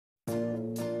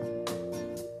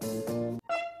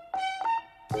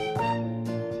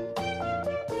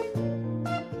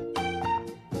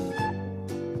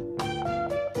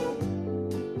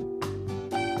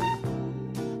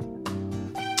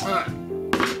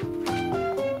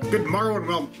Good morrow and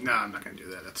well. No, I'm not gonna do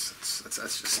that. That's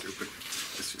just stupid.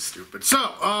 That's just stupid. So,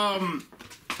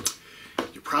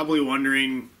 you're probably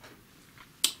wondering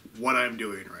what I'm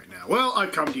doing right now. Well,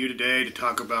 I've come to you today to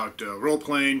talk about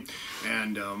role-playing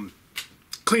and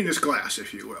clean this glass,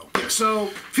 if you will. Yeah, so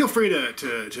feel free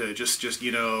to just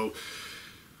you know,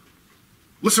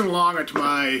 listen along to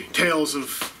my tales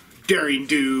of daring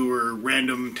do or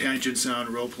random tangents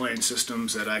on role-playing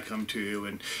systems that I come to,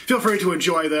 and feel free to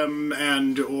enjoy them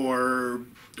and or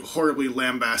horribly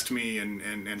lambast me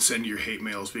and send your hate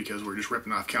mails because we're just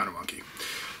ripping off Countermonkey.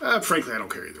 Frankly, I don't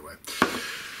care either way.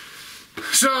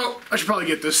 So, I should probably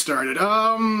get this started.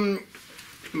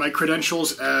 My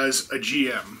credentials as a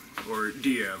GM or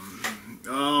DM.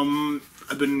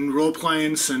 I've been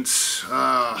role-playing since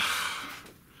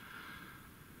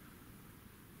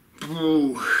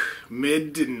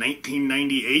mid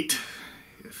 1998,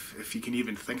 if you can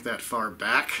even think that far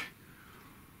back.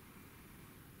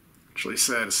 Actually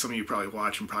sad, as some of you probably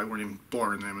watch and probably weren't even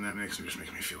born then, and that just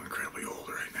makes me feel incredibly old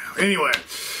right now. Anyway,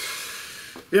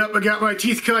 yep, I got my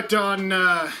teeth cut on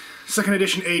 2nd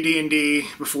edition AD&D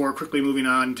before quickly moving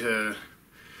on to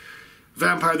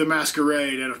Vampire the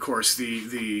Masquerade, and of course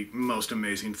the most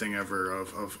amazing thing ever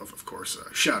of course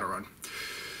Shadowrun.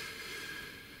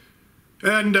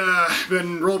 And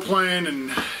been role-playing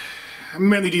and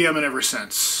mainly DMing ever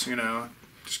since, you know.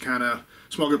 Just kind of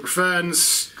small group of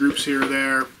friends, groups here or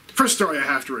there. First story I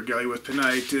have to regale you with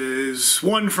tonight is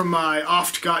one from my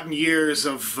oft-gotten years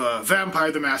of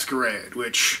Vampire the Masquerade,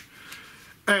 which,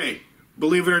 hey,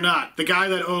 believe it or not, the guy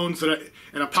that owns an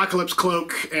apocalypse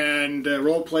cloak and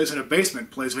role-plays in a basement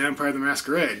plays Vampire the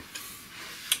Masquerade.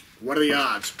 What are the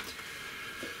odds?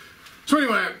 So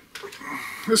anyway,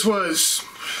 this was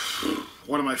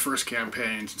one of my first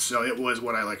campaigns, so it was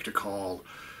what I like to call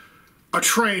a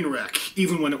train wreck,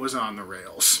 even when it was on the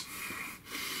rails.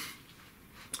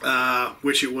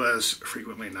 Which it was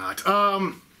frequently not.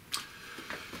 I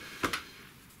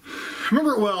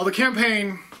remember it well. The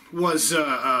campaign was,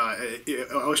 I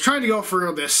was trying to go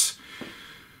for this,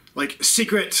 like,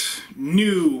 secret,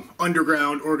 new,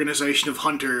 underground organization of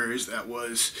hunters that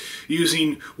was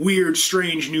using weird,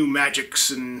 strange new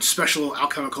magics and special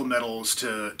alchemical metals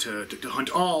to hunt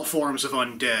all forms of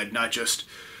undead, not just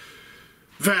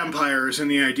vampires. And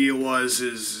the idea was,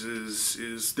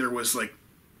 there was, like,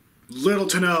 little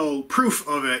to no proof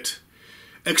of it,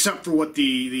 except for what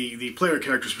the player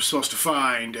characters were supposed to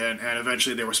find, and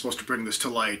eventually they were supposed to bring this to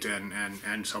light,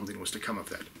 and something was to come of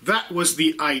that. That was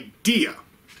the idea.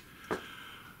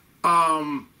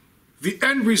 The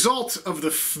end result of the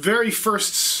very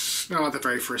first, no, not the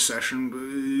very first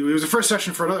session, it was the first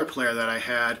session for another player that I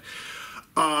had.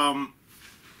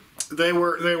 They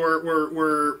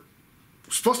were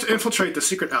supposed to infiltrate the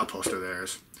secret outpost of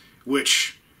theirs,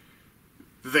 which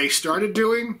they started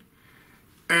doing,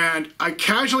 and I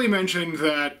casually mentioned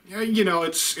that, you know,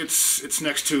 it's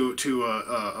next to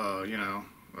you know,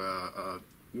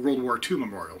 World War II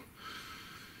memorial.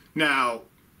 Now,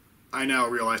 I now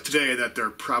realize today that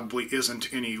there probably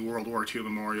isn't any World War II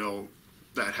memorial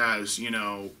that has, you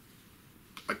know,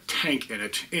 a tank in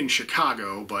it in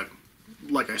Chicago, but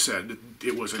like I said,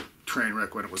 it was a train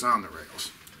wreck when it was on the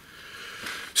rails.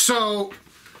 So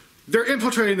they're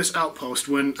infiltrating this outpost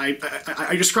when I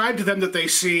described to them that they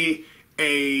see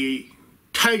a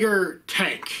Tiger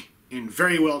tank in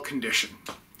very well condition.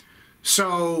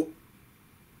 So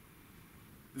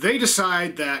they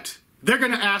decide that they're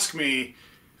going to ask me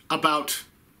about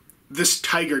this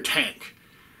Tiger tank.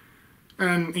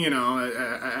 And, you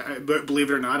know, believe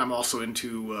it or not, I'm also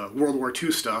into World War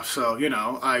II stuff, so, you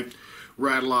know, I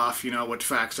rattle off, you know, what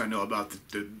facts I know about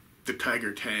the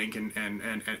Tiger tank,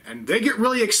 and they get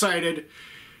really excited,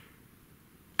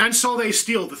 and so they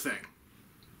steal the thing.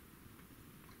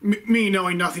 Me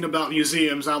knowing nothing about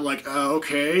museums, I'm like,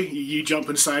 okay, you jump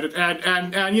inside it,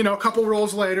 and you know, a couple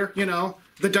rolls later, you know,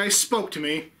 the dice spoke to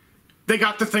me. They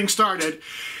got the thing started,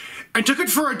 and took it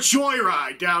for a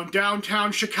joyride down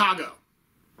downtown Chicago.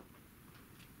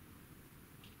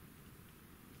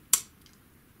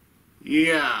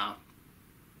 Yeah.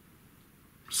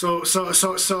 So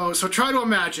try to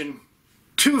imagine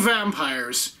two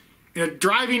vampires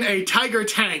driving a Tiger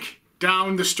tank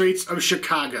down the streets of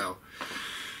Chicago.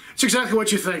 It's exactly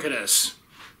what you think it is.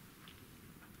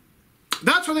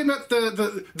 That's where they met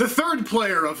the third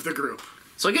player of the group.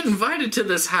 So I get invited to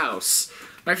this house.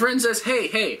 My friend says,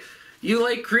 hey, you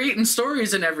like creating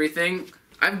stories and everything.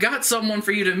 I've got someone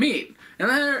for you to meet. And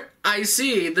there I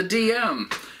see the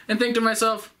DM and think to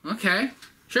myself, okay,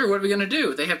 sure, what are we going to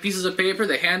do? They have pieces of paper,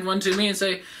 they hand one to me and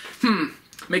say,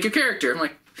 make a character. I'm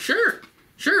like, sure,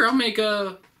 I'll make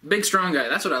a Big strong guy.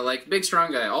 That's what I like. Big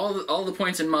strong guy. All the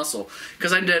points in muscle.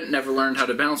 Because I never learned how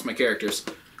to balance my characters.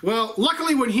 Well,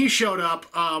 luckily when he showed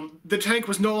up, the tank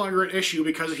was no longer an issue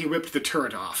because he ripped the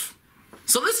turret off.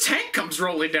 So this tank comes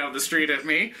rolling down the street at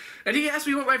me, and he asked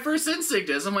me what my first instinct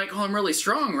is. I'm like, oh, I'm really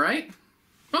strong, right?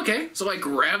 Okay, so I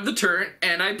grab the turret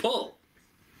and I pull.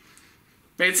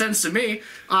 Made sense to me.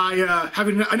 I,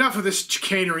 having enough of this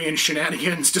chicanery and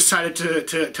shenanigans, decided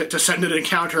to send an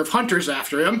encounter of hunters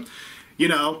after him. You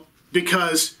know,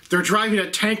 because they're driving a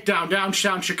tank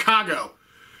downtown Chicago.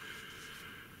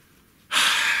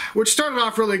 Which started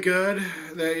off really good.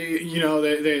 They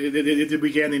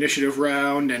began the initiative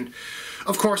round, and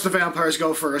of course the vampires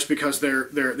go first because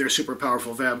they're super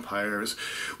powerful vampires.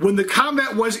 When the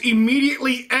combat was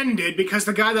immediately ended because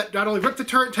the guy that not only ripped the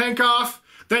turret tank off,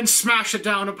 then smashed it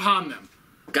down upon them.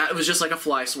 God, it was just like a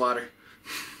fly swatter.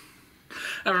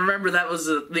 I remember that was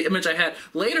the image I had.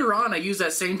 Later on, I used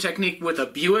that same technique with a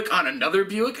Buick on another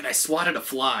Buick, and I swatted a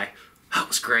fly. That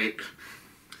was great.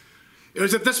 It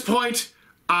was at this point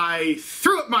I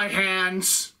threw up my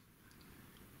hands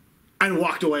and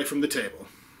walked away from the table.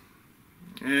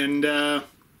 And that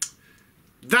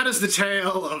is the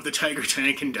tale of the Tiger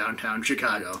Tank in downtown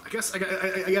Chicago. I guess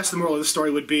the moral of the story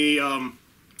would be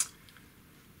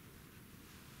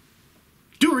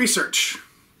do research.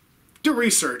 Do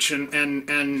research and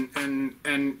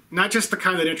not just the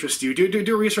kind that interests you.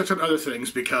 Do research on other things,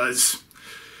 because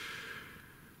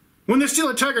when they steal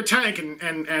a Tiger Tank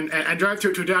and drive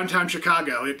through to downtown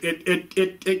Chicago,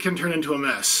 it can turn into a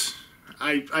mess.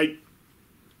 I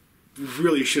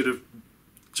really should have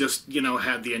just,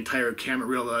 had the entire camera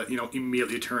reel,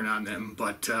 immediately turn on them.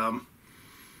 But, live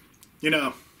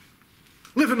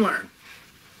and learn.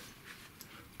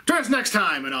 Join us next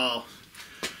time, and I'll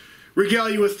regale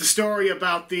you with the story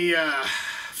about the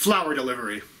flower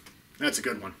delivery. That's a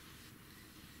good one.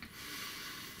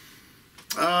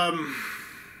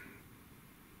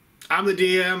 I'm the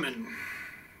DM,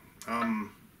 and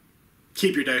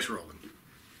keep your dice rolling.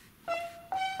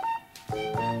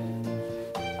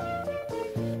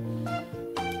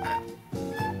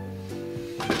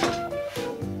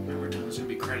 Remember, there's gonna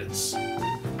be credits.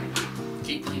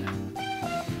 Keep cleaning.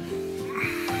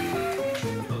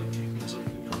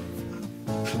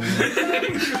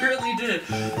 You really did.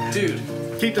 Dude.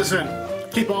 Keep this in.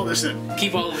 Keep all this in.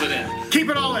 Keep all of it in. Keep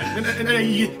it all in.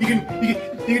 And you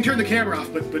can turn the camera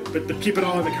off, but keep it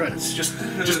all in the credits. Just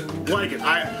like it.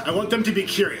 I want them to be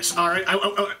curious. All right.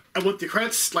 I want the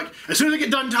credits, like, as soon as I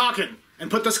get done talking and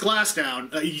put this glass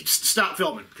down, you stop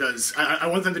filming, because I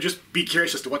want them to just be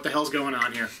curious as to what the hell's going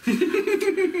on here.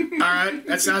 All right.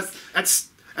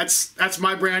 That's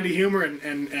my brand of humor,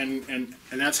 and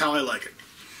that's how I like it.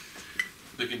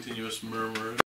 The continuous murmur.